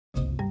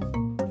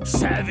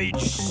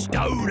Savage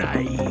Stone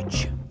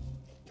Age.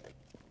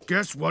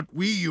 Guess what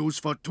we use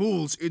for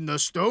tools in the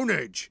Stone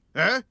Age,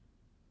 eh?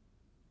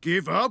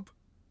 Give up?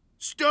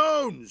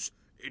 Stones!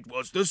 It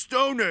was the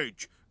Stone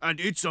Age, and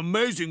it's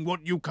amazing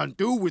what you can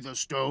do with a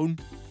stone.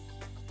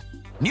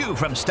 New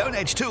from Stone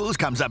Age Tools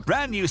comes a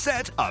brand new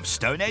set of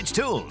Stone Age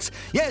tools.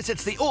 Yes,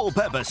 it's the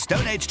all-purpose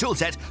Stone Age tool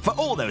set for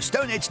all those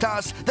Stone Age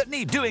tasks that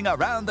need doing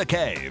around the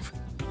cave.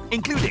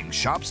 Including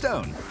sharp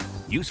stone,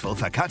 useful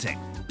for cutting.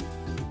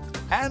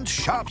 And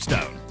sharp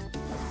stone,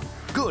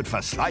 good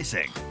for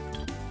slicing.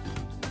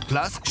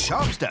 Plus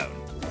sharp stone,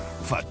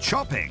 for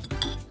chopping.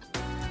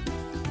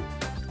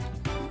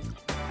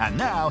 And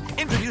now,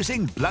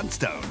 introducing blunt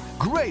stone,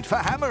 great for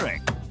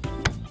hammering.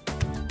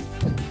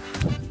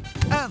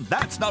 And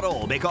that's not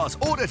all, because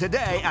order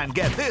today and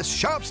get this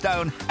sharp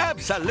stone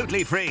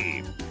absolutely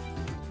free.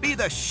 Be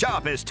the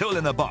sharpest tool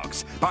in the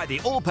box. Buy the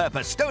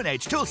all-purpose Stone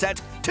Age tool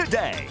set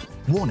today.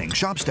 Warning,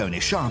 sharp stone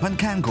is sharp and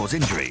can cause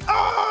injury.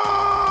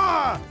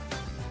 Ah!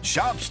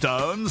 Sharp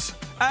stones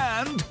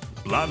and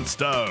blunt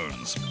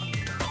stones.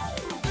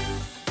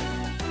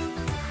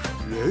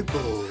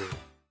 Horrible.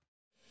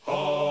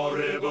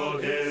 Horrible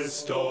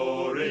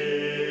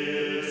Histories.